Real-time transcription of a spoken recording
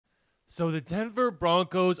So the Denver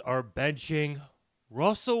Broncos are benching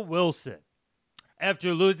Russell Wilson.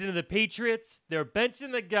 After losing to the Patriots, they're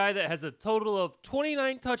benching the guy that has a total of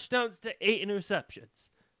 29 touchdowns to 8 interceptions.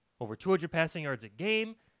 Over 200 passing yards a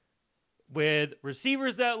game, with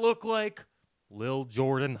receivers that look like Lil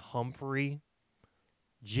Jordan Humphrey,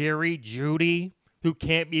 Jerry Jeudy, who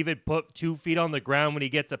can't even put 2 feet on the ground when he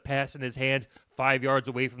gets a pass in his hands 5 yards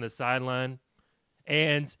away from the sideline,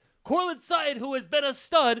 and Cortland Sutton, who has been a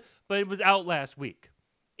stud, but was out last week.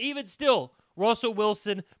 Even still, Russell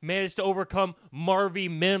Wilson managed to overcome Marvy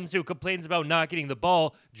Mims, who complains about not getting the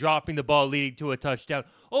ball, dropping the ball, leading to a touchdown.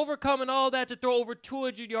 Overcoming all that to throw over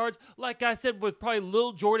 200 yards, like I said, with probably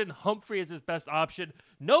Lil Jordan Humphrey as his best option.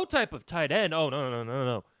 No type of tight end. Oh,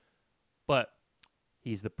 no. But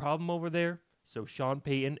he's the problem over there, so Sean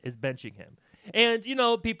Payton is benching him. And,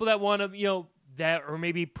 people that want to, that or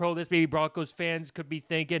maybe maybe Broncos fans could be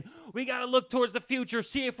thinking, we got to look towards the future,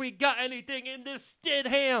 see if we got anything in this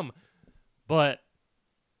Stidham. But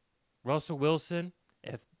Russell Wilson,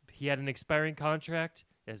 if he had an expiring contract,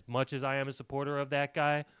 as much as I am a supporter of that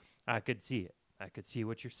guy, I could see it. I could see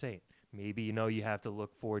what you're saying. Maybe, you have to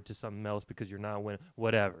look forward to something else because you're not winning,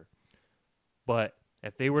 whatever. But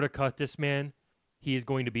if they were to cut this man, he is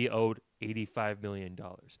going to be owed $85 million.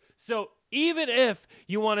 So even if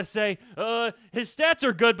you want to say, his stats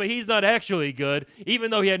are good, but he's not actually good,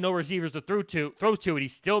 even though he had no receivers to throw to, and he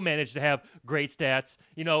still managed to have great stats,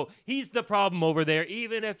 he's the problem over there.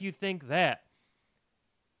 Even if you think that,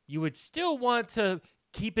 you would still want to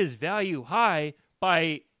keep his value high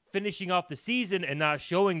by finishing off the season and not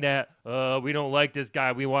showing that, we don't like this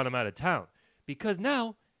guy, we want him out of town. Because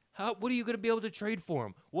now, what are you going to be able to trade for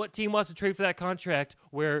him? What team wants to trade for that contract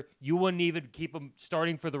where you wouldn't even keep him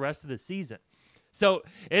starting for the rest of the season? So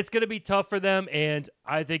it's going to be tough for them, and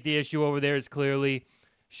I think the issue over there is clearly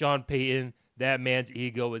Sean Payton. That man's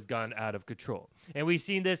ego has gone out of control. And we've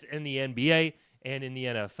seen this in the NBA and in the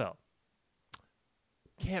NFL.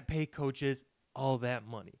 Can't pay coaches all that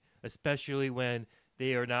money, especially when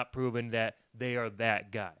they are not proven that they are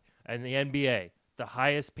that guy. And the NBA, the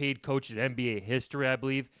highest paid coach in NBA history, I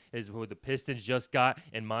believe, is who the Pistons just got,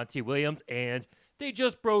 and Monty Williams, and they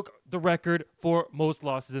just broke the record for most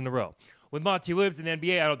losses in a row. With Monty Williams in the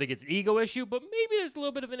NBA, I don't think it's an ego issue, but maybe there's a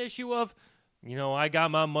little bit of an issue of, I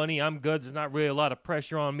got my money, I'm good, there's not really a lot of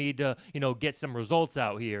pressure on me to, get some results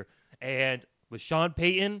out here. And with Sean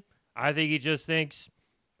Payton, I think he just thinks,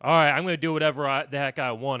 all right, I'm going to do whatever the heck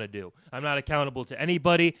I want to do. I'm not accountable to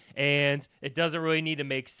anybody, and it doesn't really need to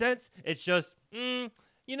make sense. It's just,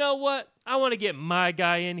 you know what? I want to get my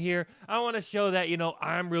guy in here. I want to show that,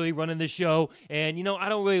 I'm really running the show, and, I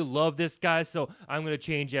don't really love this guy, so I'm going to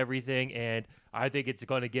change everything, and I think it's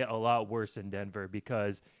going to get a lot worse in Denver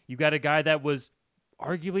because you got a guy that was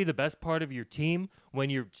arguably the best part of your team when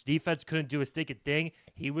your defense couldn't do a stinking thing.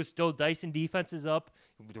 He was still dicing defenses up.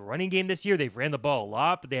 The running game this year, they've ran the ball a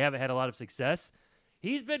lot, but they haven't had a lot of success.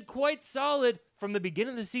 He's been quite solid from the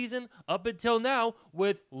beginning of the season up until now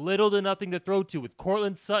with little to nothing to throw to, with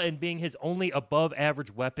Cortland Sutton being his only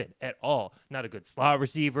above-average weapon at all. Not a good slot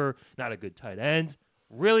receiver, not a good tight end,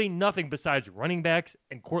 really nothing besides running backs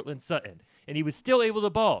and Cortland Sutton. And he was still able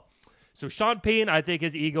to ball. So Sean Payton, I think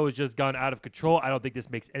his ego has just gone out of control. I don't think this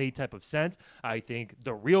makes any type of sense. I think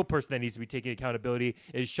the real person that needs to be taking accountability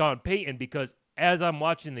is Sean Payton because as I'm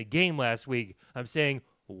watching the game last week, I'm saying,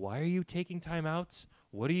 why are you taking timeouts?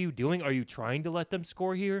 What are you doing? Are you trying to let them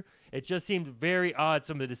score here? It just seems very odd,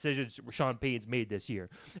 some of the decisions Sean Payton's made this year.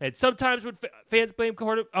 And sometimes when fans blame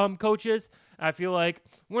coaches, I feel like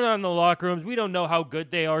we're not in the locker rooms. We don't know how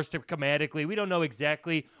good they are schematically. We don't know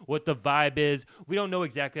exactly what the vibe is. We don't know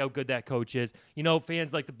exactly how good that coach is.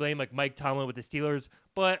 Fans like to blame like Mike Tomlin with the Steelers.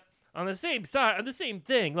 But on the same side, on the same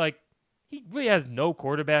thing, like he really has no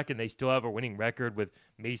quarterback and they still have a winning record with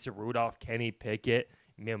Mason Rudolph, Kenny Pickett.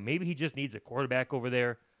 Maybe he just needs a quarterback over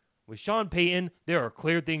there. With Sean Payton, there are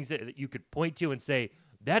clear things that you could point to and say,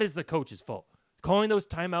 that is the coach's fault. Calling those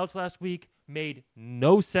timeouts last week made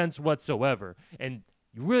no sense whatsoever, and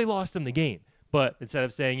you really lost him the game. But instead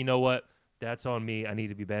of saying, you know what, that's on me, I need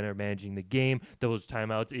to be better managing the game, those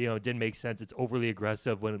timeouts, it didn't make sense. It's overly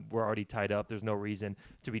aggressive when we're already tied up. There's no reason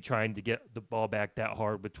to be trying to get the ball back that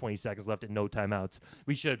hard with 20 seconds left and no timeouts.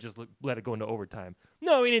 We should have just let it go into overtime.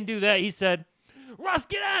 No, he didn't do that. He said, Russ,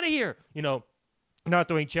 get out of here. Not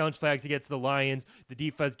throwing challenge flags against the Lions. The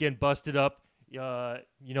defense getting busted up. You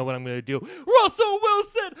know what I'm going to do. Russell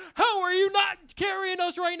Wilson, how are you not carrying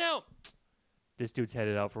us right now? This dude's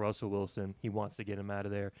headed out for Russell Wilson. He wants to get him out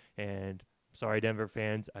of there. And sorry, Denver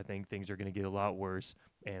fans, I think things are going to get a lot worse.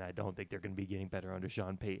 And I don't think they're going to be getting better under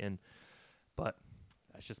Sean Payton. But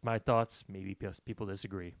That's just my thoughts. Maybe people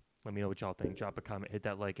disagree. Let me know what y'all think. Drop a comment, hit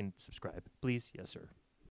that like, and subscribe. Please. Yes, sir.